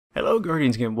Hello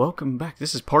Guardians again, welcome back.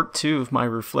 This is part 2 of my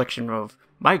reflection of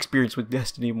my experience with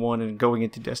Destiny 1 and going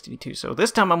into Destiny 2. So this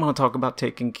time I'm going to talk about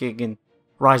Taken King and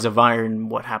Rise of Iron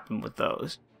and what happened with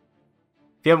those.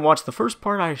 If you haven't watched the first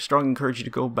part, I strongly encourage you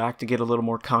to go back to get a little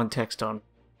more context on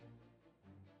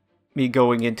me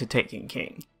going into Taken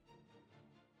King.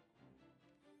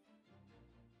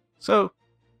 So,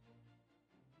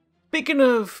 speaking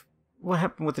of what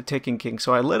happened with the Taken King,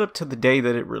 so I led up to the day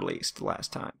that it released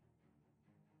last time.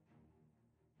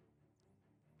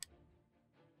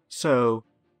 So,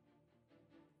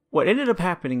 what ended up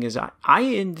happening is I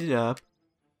ended up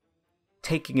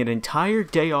taking an entire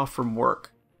day off from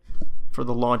work for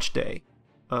the launch day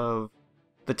of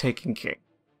the Taken King.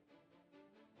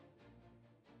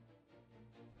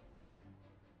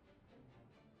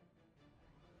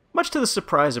 Much to the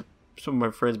surprise of some of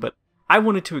my friends, but I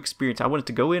wanted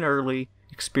to go in early,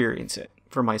 experience it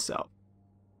for myself.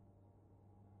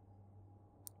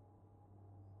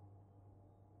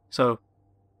 So,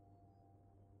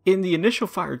 in the initial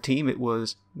fire team, it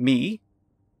was me,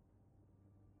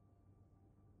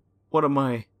 one of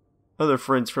my other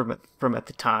friends from at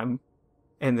the time,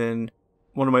 and then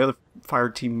one of my other fire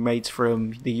teammates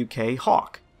from the UK,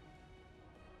 Hawk.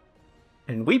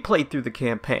 And we played through the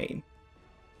campaign.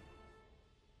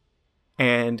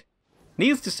 And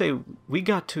needless to say, we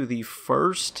got through the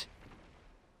first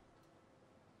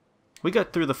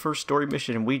story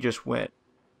mission and we just went,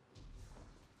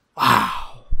 wow.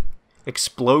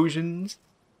 Explosions,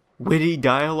 witty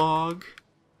dialogue,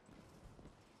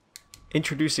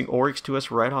 introducing Oryx to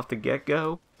us right off the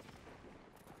get-go,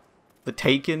 the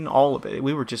Taken, all of it.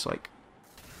 We were just like,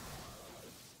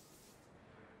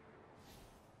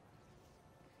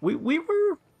 we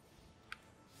were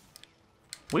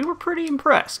pretty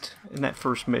impressed in that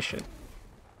first mission.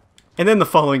 And then the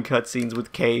following cutscenes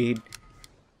with Cade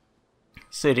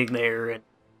sitting there and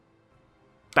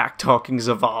back-talking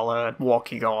Zavala and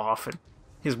walking off, and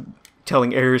his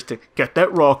telling Ares to get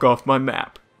that rock off my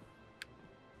map.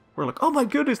 We're like, oh my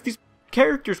goodness, these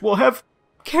characters will have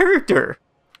character!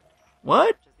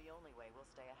 What? Which is the only way we'll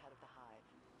stay ahead of the hive.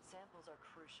 Samples are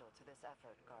crucial to this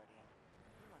effort, Guardian.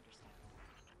 You understand.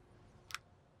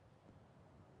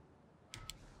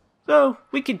 So,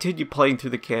 we continued playing through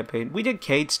the campaign. We did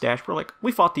Cade's stash.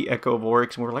 We fought the Echo of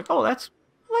Oryx, and we're like, oh, that's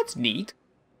neat.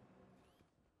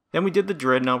 Then we did the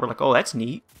Dreadnought, we're like, oh, that's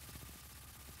neat.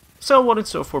 So on and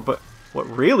so forth, but what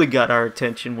really got our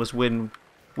attention was when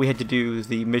we had to do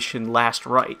the mission Last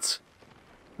Rites,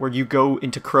 where you go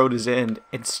into Crota's End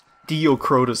and steal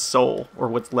Crota's soul, or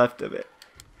what's left of it.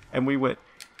 And we went,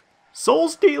 soul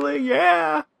stealing,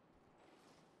 yeah!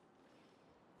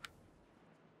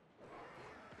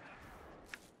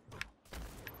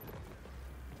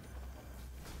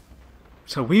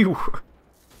 So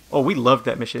we loved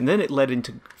that mission. And then it led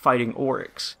into fighting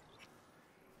Oryx.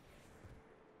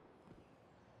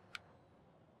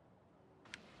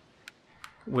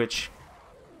 Which,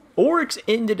 Oryx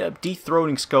ended up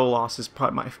dethroning Skolos as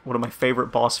probably one of my favorite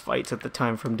boss fights at the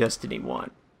time from Destiny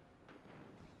 1.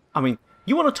 I mean,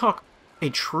 you want to talk a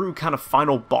true kind of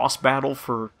final boss battle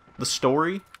for the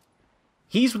story?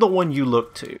 He's the one you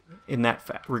look to in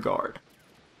that regard.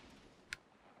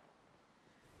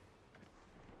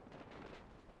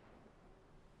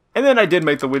 And then I did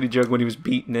make the witty joke when he was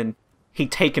beaten and he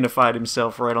Takenified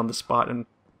himself right on the spot, and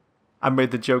I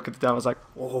made the joke at the time. I was like,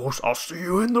 oh, I'll see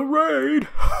you in the raid.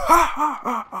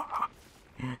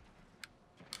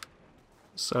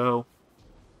 So,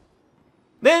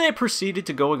 then it proceeded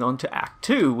to going on to Act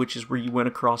 2, which is where you went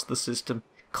across the system,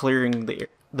 clearing the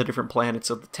different planets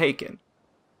of the Taken.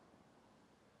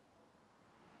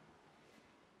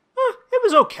 It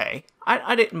was okay.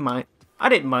 I didn't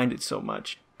mind it so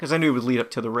much, because I knew it would lead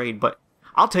up to the raid, but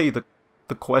I'll tell you the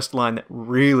quest line that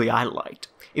really I liked.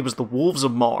 It was the Wolves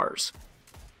of Mars,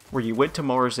 where you went to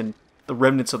Mars and the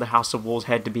remnants of the House of Wolves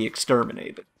had to be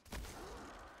exterminated.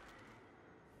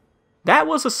 That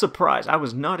was a surprise. I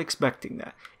was not expecting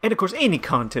that. And of course, any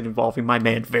content involving my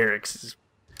man Varix is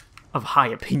of high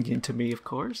opinion to me, of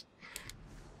course.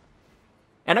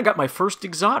 And I got my first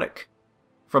exotic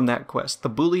from that quest, the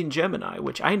Boolean Gemini,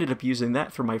 which I ended up using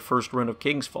that for my first run of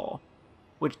King's Fall.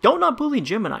 Which, don't not Boolean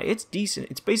Gemini, it's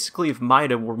decent. It's basically if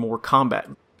Mida were more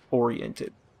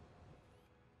combat-oriented.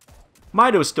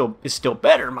 Mida is still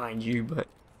better, mind you, but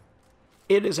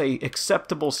it is a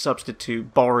acceptable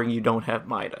substitute, barring you don't have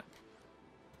Mida.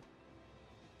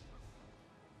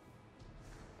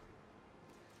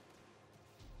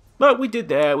 But we did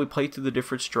that, we played through the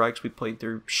different strikes, we played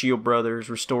through Shield Brothers,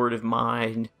 Restorative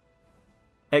Mind,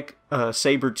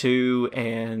 Saber 2,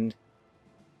 and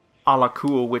Ala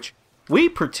Cool, which we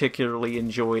particularly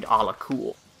enjoyed Ala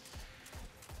Cool.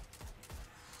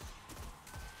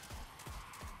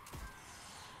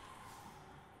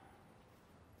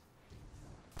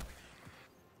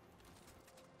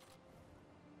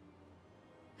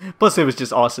 Plus, it was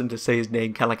just awesome to say his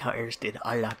name, kind of like how Eris did.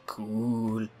 A la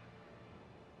cool.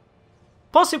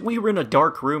 Plus, we were in a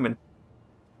dark room, and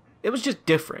it was just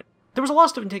different. There was a lot of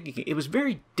stuff in Taken King. It was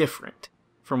very different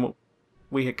from what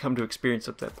we had come to experience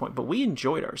at that point, but we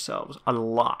enjoyed ourselves a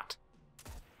lot.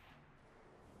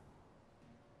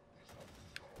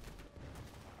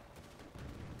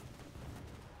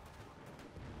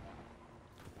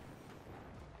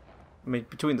 I mean,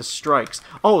 between the strikes,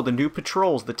 oh, the new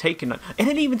patrols, the Taken, and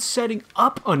then even setting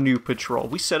up a new patrol.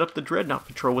 We set up the Dreadnought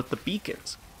patrol with the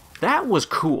beacons. That was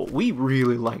cool. We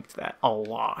really liked that a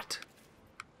lot.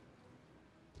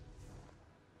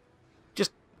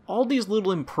 Just all these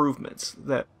little improvements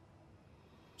that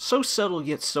so subtle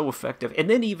yet so effective, and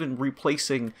then even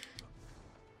replacing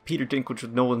Peter Dinklage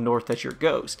with Nolan North as your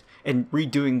ghost and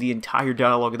redoing the entire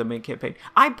dialogue of the main campaign.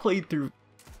 I played through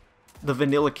the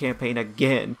vanilla campaign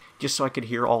again just so I could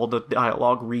hear all the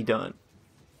dialogue redone.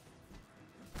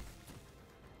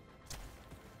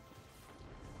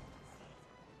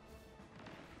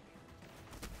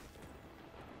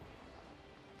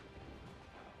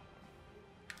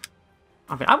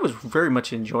 I mean, I was very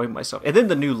much enjoying myself. And then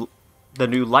the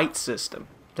new light system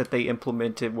that they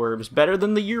implemented, where it was better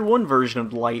than the year one version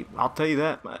of light, I'll tell you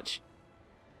that much.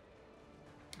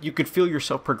 You could feel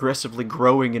yourself progressively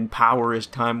growing in power as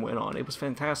time went on. It was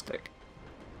fantastic.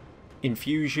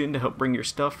 Infusion to help bring your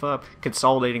stuff up,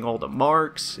 consolidating all the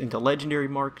marks into legendary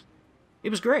marks.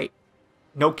 It was great.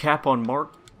 No cap on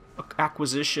mark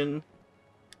acquisition.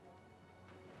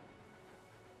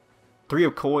 3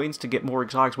 of coins to get more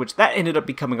exotics, which that ended up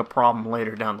becoming a problem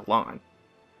later down the line.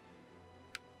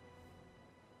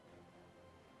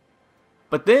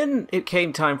 But then it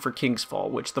came time for King's Fall,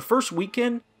 which the first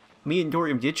weekend, me and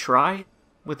Dorium did try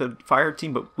with a fire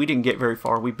team, but we didn't get very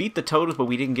far. We beat the totems, but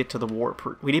we didn't get to the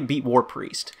we didn't beat War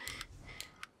Priest.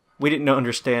 We didn't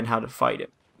understand how to fight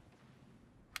him.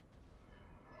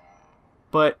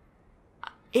 But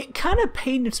it kind of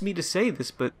pains me to say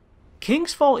this, but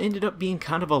King's Fall ended up being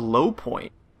kind of a low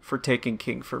point for Taken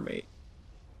King for me.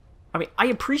 I mean, I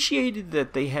appreciated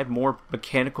that they had more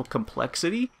mechanical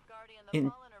complexity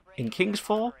in King's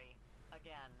Fall.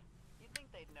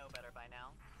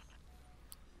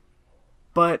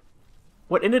 But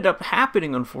what ended up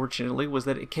happening, unfortunately, was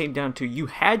that it came down to you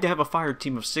had to have a fire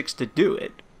team of 6 to do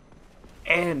it.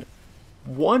 And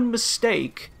one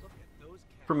mistake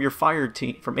from your fire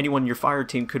team, from anyone in your fire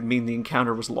team, could mean the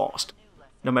encounter was lost,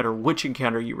 no matter which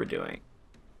encounter you were doing.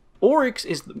 Oryx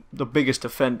is the biggest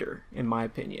offender, in my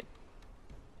opinion.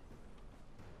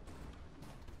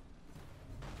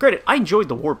 Granted, I enjoyed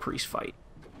the War Priest fight.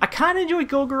 I kind of enjoyed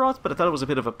Golgoroth, but I thought it was a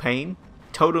bit of a pain.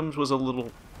 Totems was a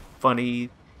little funny.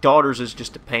 Daughters is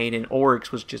just a pain, and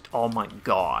Oryx was just, oh my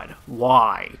god,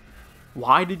 why?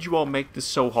 Why did you all make this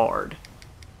so hard?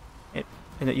 And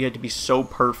that you had to be so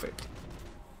perfect.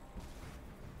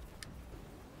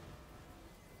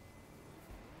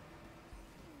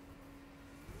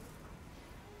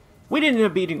 We didn't end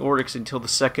up beating Oryx until the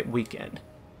second weekend.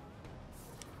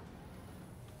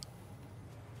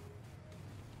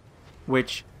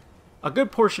 Which, a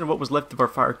good portion of what was left of our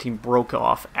fire team broke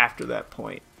off after that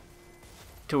point.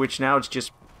 To which now it's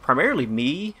just primarily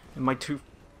me and my two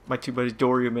buddies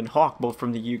Dorium and Hawk, both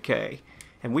from the UK,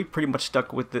 and we've pretty much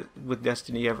stuck with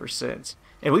Destiny ever since.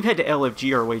 And we've had to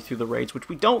LFG our way through the raids, which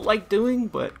we don't like doing,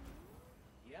 but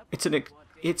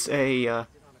it's a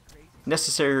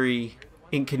necessary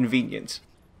inconvenience.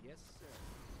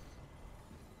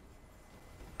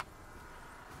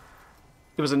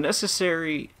 It was a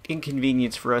necessary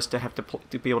inconvenience for us to have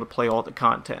to be able to play all the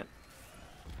content.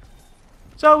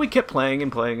 So we kept playing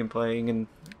and playing and playing, and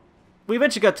we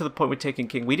eventually got to the point with Taken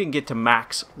King. We didn't get to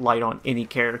max light on any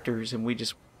characters, and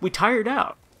we tired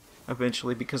out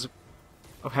eventually because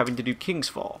of having to do King's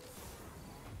Fall.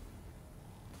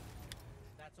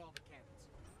 That's all the cannons.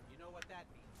 You know what that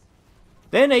means.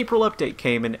 Then April update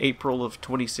came in April of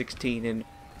 2016, and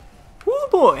whoo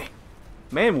boy,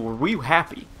 man, were we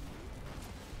happy.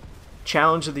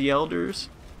 Challenge of the Elders,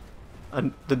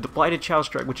 the Blighted Chow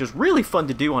Strike, which is really fun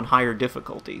to do on higher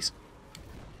difficulties.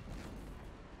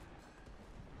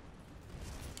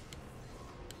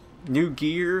 New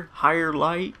gear, higher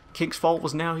light, King's Fall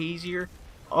was now easier.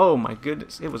 Oh my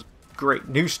goodness, it was great.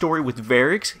 New story with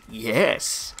Varix,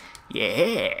 yes,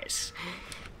 yes.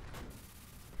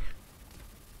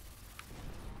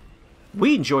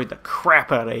 We enjoyed the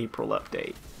crap out of April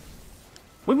update.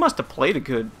 We must have played a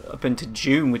good up into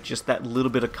June with just that little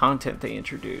bit of content they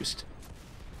introduced.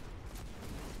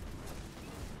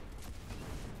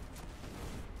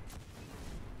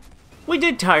 We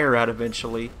did tire out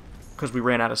eventually, because we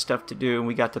ran out of stuff to do and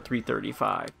we got to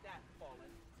 335.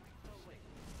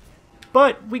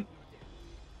 But we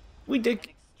did.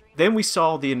 Then we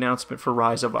saw the announcement for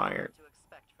Rise of Iron. To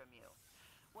expect from you.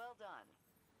 Well done.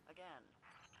 Again.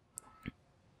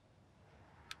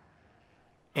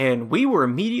 And we were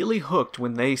immediately hooked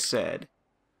when they said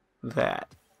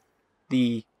that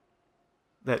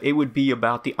that it would be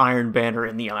about the Iron Banner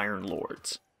and the Iron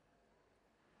Lords.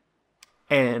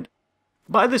 And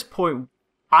by this point,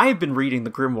 I have been reading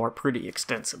the Grimoire pretty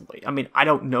extensively. I mean, I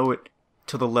don't know it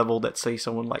to the level that, say,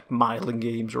 someone like Mylan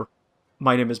Games or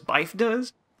My Name is Bife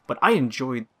does, but I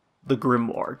enjoyed the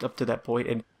Grimoire up to that point,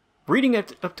 and reading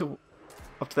it up to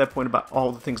that point about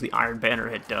all the things the Iron Banner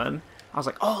had done, I was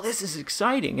like, oh, this is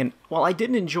exciting. And while I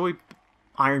didn't enjoy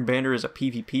Iron Banner as a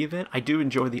PvP event, I do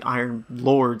enjoy the Iron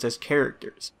Lords as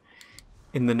characters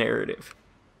in the narrative.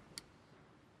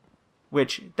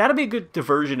 Which, that'll be a good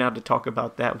diversion now to talk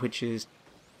about that, which is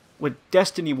what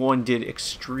Destiny 1 did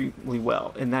extremely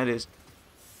well, and that is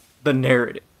the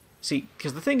narrative. See,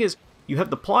 because the thing is, you have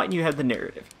the plot and you have the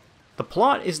narrative. The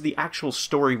plot is the actual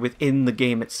story within the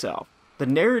game itself. The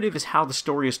narrative is how the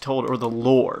story is told, or the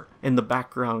lore in the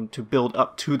background to build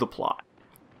up to the plot.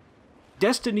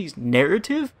 Destiny's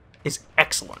narrative is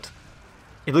excellent,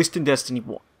 at least in Destiny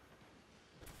 1.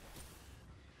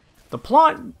 The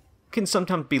plot can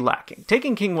sometimes be lacking.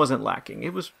 Taken King wasn't lacking,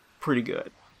 it was pretty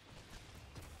good.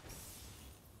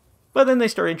 But then they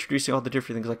start introducing all the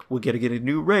different things, like, we're going to get a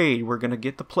new raid, we're going to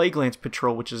get the Plaguelands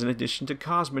Patrol, which is an addition to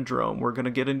Cosmodrome, we're going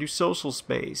to get a new social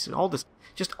space, and all this,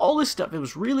 just all this stuff. It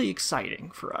was really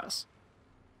exciting for us.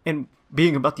 And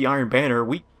being about the Iron Banner,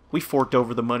 we forked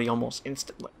over the money almost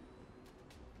instantly.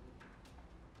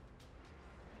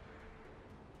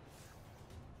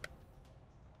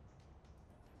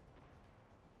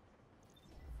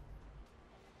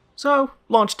 So,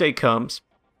 launch day comes.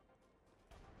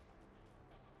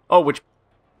 Oh, which,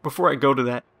 before I go to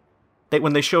that,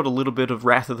 when they showed a little bit of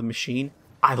Wrath of the Machine,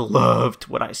 I loved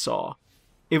what I saw.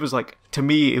 It was like, to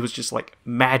me, it was just like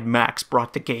Mad Max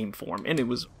brought to game form, and it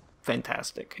was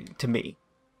fantastic to me.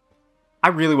 I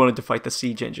really wanted to fight the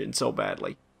Siege Engine so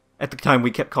badly. At the time, we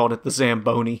kept calling it the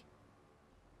Zamboni.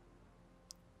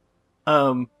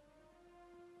 So,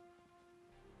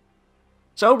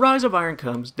 Rise of Iron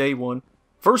comes, day 1.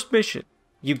 First mission,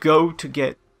 you go to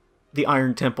get the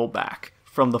Iron Temple back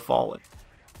from the Fallen.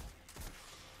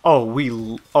 Oh,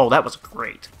 that was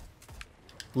great.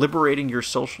 Liberating your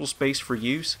social space for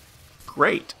use?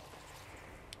 Great.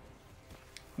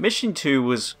 Mission 2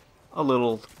 was a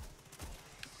little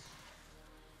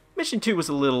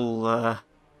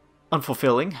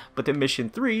unfulfilling, but then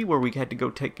Mission 3, where we had to go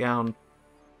take down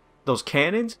those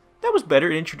cannons, that was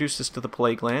better. It introduced us to the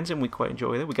Plaguelands, and we quite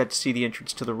enjoyed it. We got to see the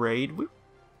entrance to the raid. We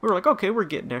were like, okay, we're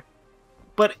getting there.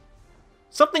 But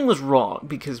something was wrong,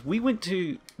 because we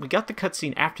got the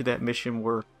cutscene after that mission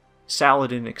where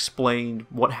Saladin explained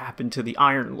what happened to the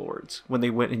Iron Lords when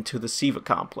they went into the Siva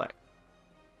complex.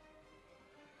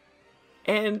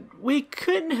 And we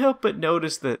couldn't help but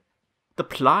notice that the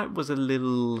plot was a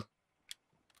little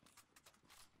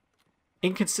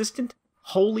inconsistent,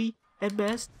 holy at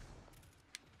best.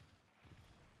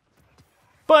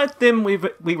 But then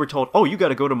we were told, oh, you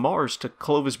gotta go to Mars to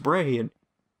Clovis Bray and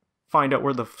find out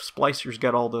where the splicers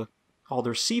got all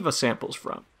their Siva samples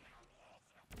from.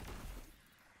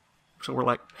 So we're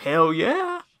like, hell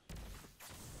yeah!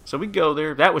 So we go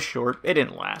there. That was short. It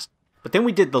didn't last. But then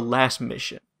we did the last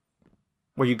mission,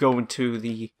 where you go into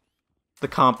the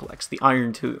complex, the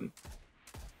Iron Tomb.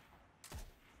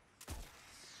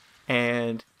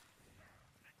 And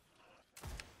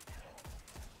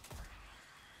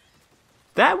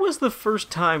that was the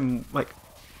first time, like,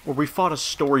 where we fought a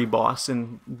story boss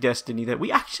in Destiny that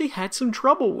we actually had some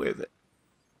trouble with it.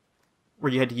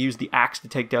 Where you had to use the axe to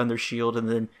take down their shield and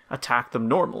then attack them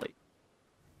normally.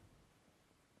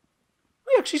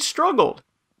 We actually struggled.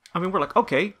 I mean, we're like,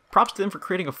 okay, props to them for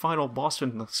creating a final boss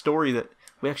in the story that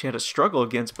we actually had to struggle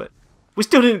against, but we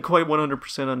still didn't quite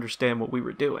 100% understand what we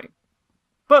were doing.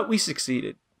 But we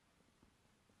succeeded.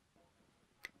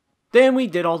 Then we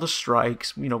did all the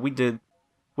strikes. You know, we did,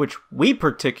 which we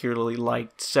particularly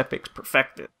liked, Sepix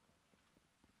Perfected.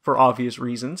 For obvious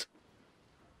reasons.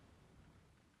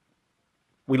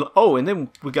 And then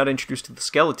we got introduced to the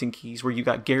Skeleton Keys, where you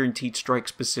got guaranteed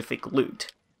strike-specific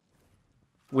loot.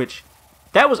 Which,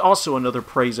 that was also another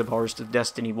praise of ours to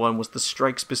Destiny 1, was the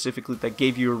strike-specific loot that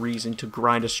gave you a reason to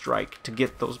grind a strike to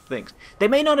get those things. They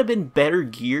may not have been better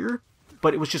gear,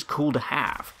 but it was just cool to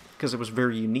have, because it was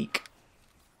very unique.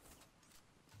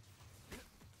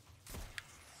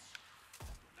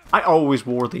 I always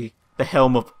wore the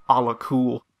Helm of Allah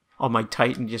Cool on my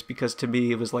Titan, just because to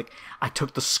me it was like I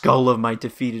took the skull of my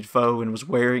defeated foe and was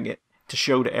wearing it to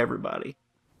show to everybody.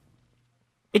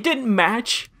 It didn't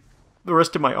match the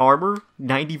rest of my armor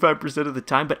 95% of the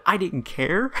time, but I didn't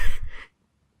care.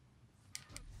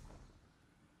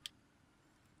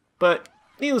 But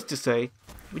needless to say,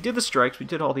 we did the strikes, we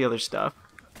did all the other stuff.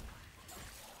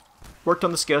 Worked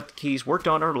on the scout keys, worked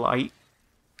on our light.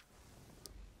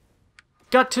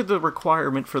 Got to the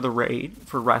requirement for the raid,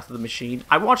 for Wrath of the Machine.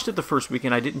 I watched it the first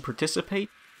weekend, I didn't participate,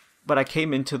 but I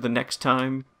came into the next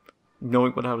time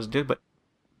knowing what I was doing. But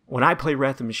when I played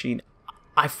Wrath of the Machine,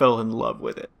 I fell in love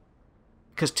with it.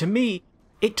 Because to me,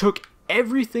 it took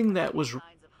everything that was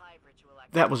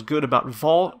good about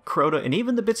Vault, Crota, and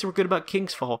even the bits that were good about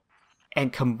King's Fall,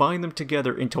 and combined them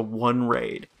together into one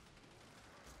raid.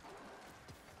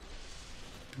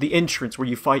 The entrance where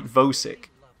you fight Bojacx,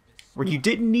 where you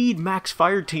didn't need max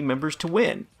fire team members to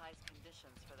win.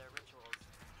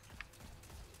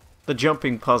 The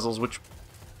jumping puzzles, which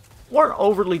weren't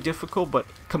overly difficult, but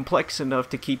complex enough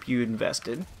to keep you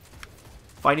invested.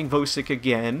 Fighting Bojacx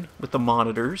again with the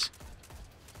monitors.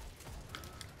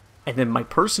 And then my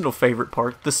personal favorite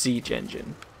part, the siege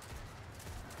engine.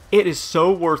 It is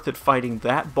so worth it fighting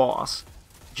that boss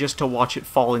just to watch it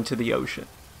fall into the ocean.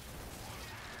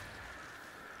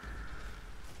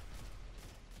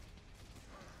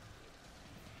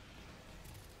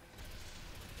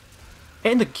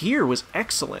 And the gear was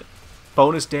excellent.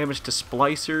 Bonus damage to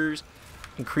splicers,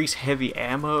 increased heavy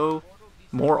ammo,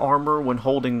 more armor when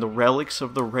holding the relics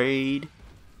of the raid.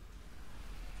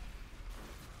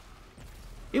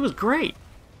 It was great.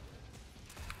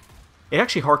 It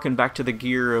actually harkened back to the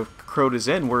gear of Crota's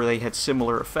End where they had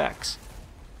similar effects.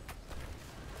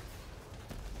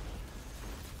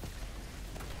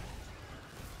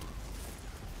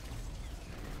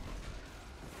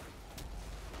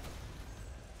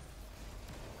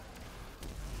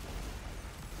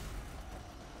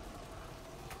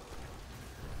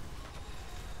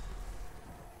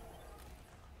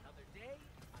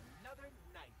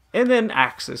 And then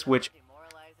Axis, which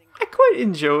I quite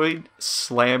enjoyed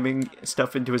slamming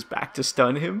stuff into his back to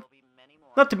stun him.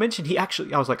 Not to mention,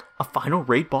 I was like, a final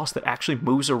raid boss that actually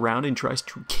moves around and tries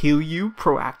to kill you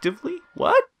proactively?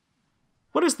 What?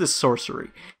 What is this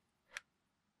sorcery?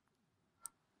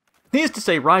 Needless to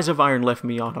say, Rise of Iron left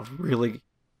me on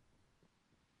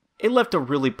it left a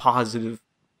really positive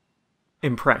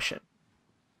impression.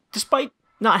 Despite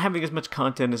not having as much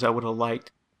content as I would have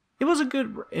liked, it was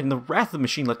and the Wrath of the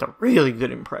Machine left a really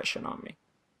good impression on me.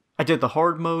 I did the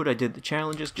hard mode, I did the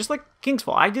challenges, just like King's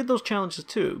Fall. I did those challenges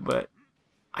too, but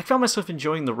I found myself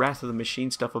enjoying the Wrath of the Machine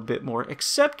stuff a bit more,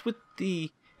 except with the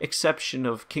exception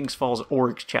of King's Fall's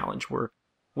Oryx challenge,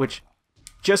 which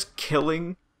just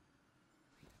killing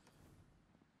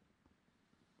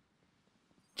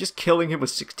him with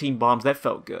 16 bombs, that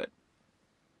felt good.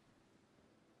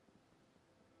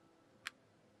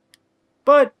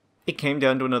 But it came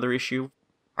down to another issue.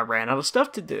 I ran out of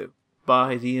stuff to do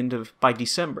by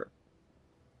December.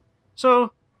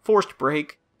 So, forced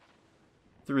break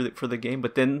for the game,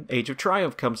 but then Age of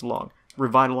Triumph comes along,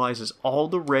 revitalizes all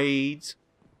the raids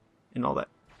and all that.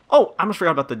 Oh, I almost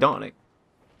forgot about the Dawning.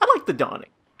 I like the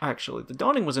Dawning, actually. The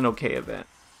Dawning was an okay event.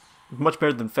 Much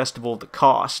better than Festival of the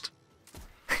Cost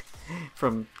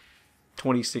from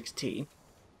 2016.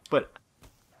 But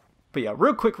yeah,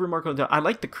 real quick remark on that. I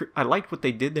liked what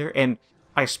they did there, and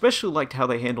I especially liked how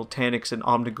they handled Taniks and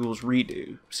Omnigul's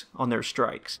redos on their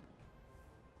strikes.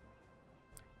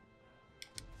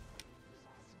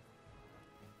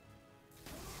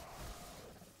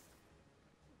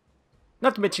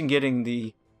 Not to mention getting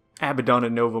the Abaddon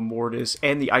and Nova Mortis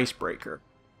and the Icebreaker,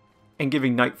 and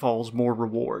giving Nightfalls more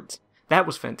rewards. That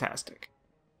was fantastic.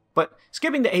 But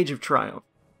skipping to Age of Triumph,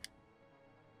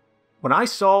 when I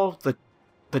saw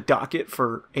the docket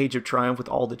for Age of Triumph with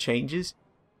all the changes,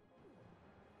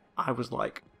 I was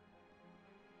like,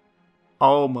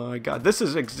 oh my god, this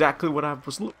is exactly what I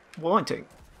was wanting.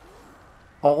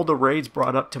 All the raids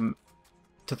brought up to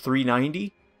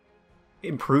 390,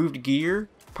 improved gear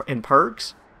and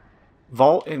perks,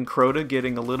 Vault and Crota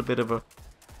getting a little bit of a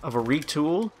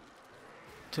retool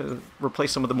to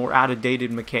replace some of the more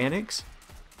out-of-dated mechanics.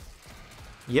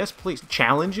 Yes, please.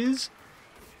 Challenges?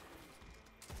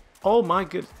 Oh my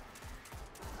good.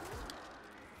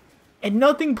 And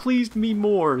nothing pleased me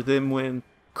more than when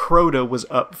Crota was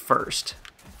up first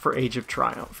for Age of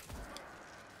Triumph.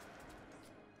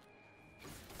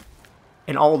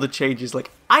 And all the changes,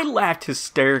 like, I laughed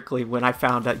hysterically when I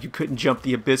found out you couldn't jump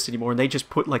the abyss anymore, and they just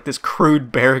put, like, this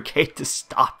crude barricade to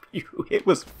stop you. It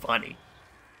was funny.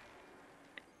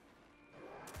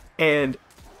 And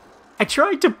I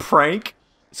tried to prank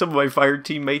some of my fire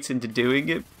teammates into doing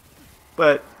it,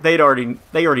 but they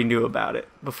already knew about it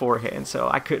beforehand, so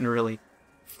I couldn't really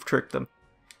trick them.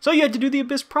 So you had to do the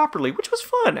Abyss properly, which was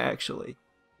fun, actually.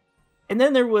 And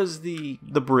then there was the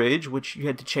bridge, which you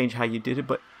had to change how you did it,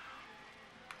 but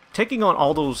taking on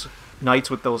all those knights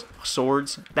with those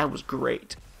swords, that was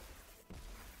great.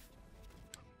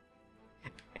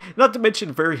 Not to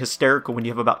mention very hysterical when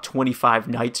you have about 25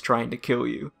 knights trying to kill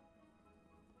you.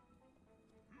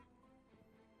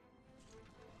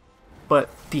 But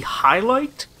the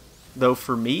highlight, though,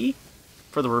 for me,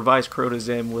 for the revised Crota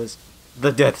Zem, was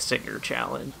the Death Singer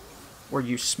challenge, where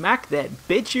you smack that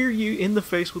bitch you in the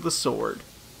face with a sword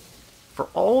for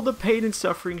all the pain and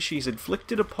suffering she's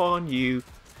inflicted upon you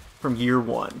from year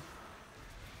one.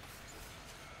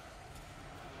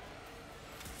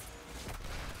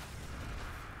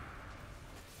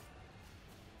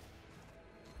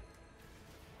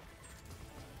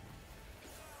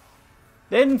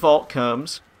 Then Vault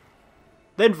comes.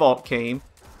 Then Vault came.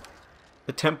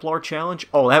 The Templar challenge.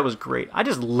 Oh, that was great. I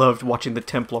just loved watching the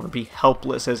Templar be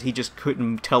helpless as he just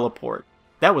couldn't teleport.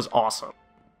 That was awesome.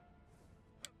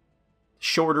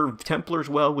 Shorter Templar as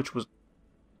well, which was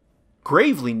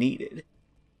gravely needed.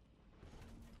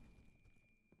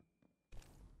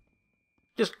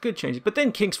 Just good changes. But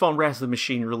then King's Fall and Wrath of the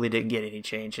Machine really didn't get any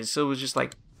changes. So it was just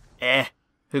like,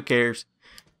 who cares?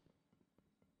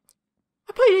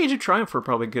 I played Age of Triumph for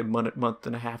probably a good month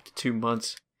and a half to 2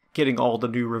 months, getting all the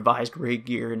new revised raid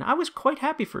gear, and I was quite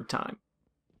happy for a time.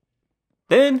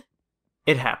 Then,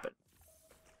 it happened.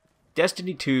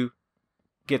 Destiny 2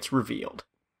 gets revealed.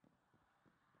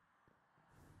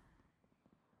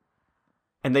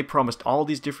 And they promised all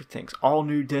these different things, all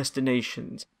new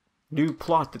destinations, new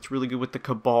plot that's really good with the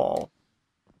Cabal,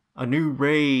 a new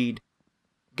raid,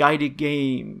 guided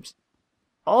games,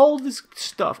 all this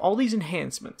stuff, all these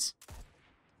enhancements.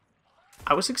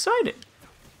 I was excited.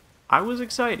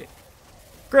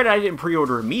 Granted, I didn't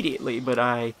pre-order immediately, but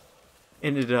I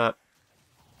ended up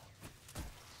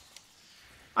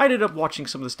watching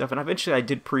some of the stuff, and eventually I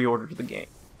did pre-order the game.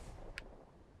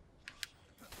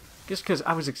 Just because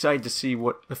I was excited to see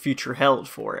what the future held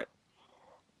for it.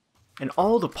 And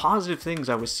all the positive things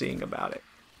I was seeing about it.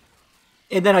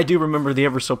 And then I do remember the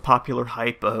ever so popular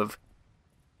hype of,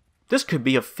 this could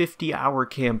be a 50-hour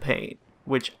campaign.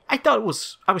 Which I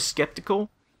was skeptical,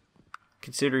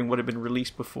 considering what had been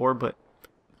released before, but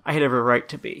I had every right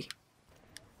to be.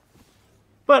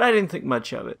 But I didn't think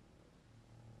much of it.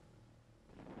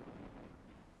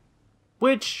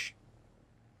 Which,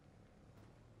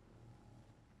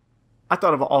 I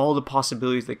thought of all the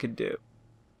possibilities they could do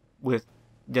with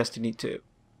Destiny 2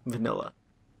 Vanilla.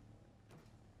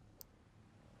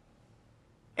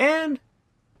 And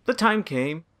the time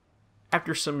came,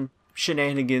 after some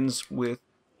shenanigans with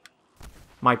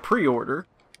my pre-order,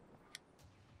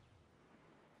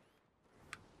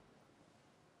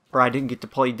 where I didn't get to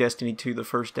play Destiny 2 the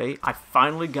first day, I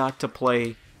finally got to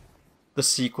play the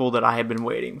sequel that I had been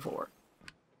waiting for.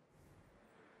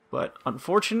 But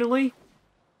unfortunately,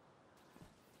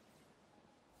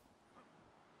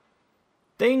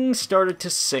 things started to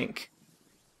sink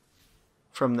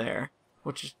from there,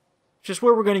 which is just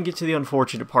where we're going to get to the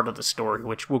unfortunate part of the story,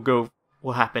 which will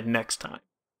happen next time.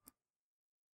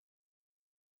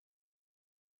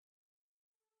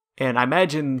 And I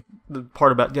imagine the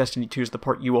part about Destiny 2 is the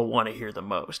part you will want to hear the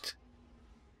most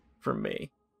from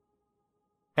me.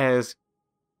 As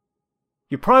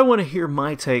you probably want to hear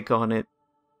my take on it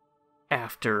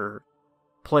after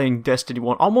playing Destiny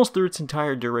 1 almost through its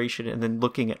entire duration and then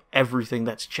looking at everything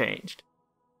that's changed.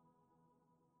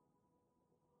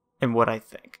 And what I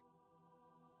think.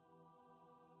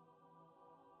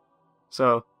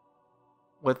 So,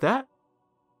 with that,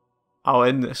 I'll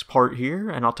end this part here,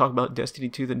 and I'll talk about Destiny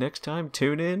 2 the next time.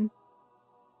 Tune in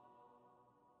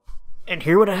and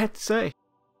hear what I have to say.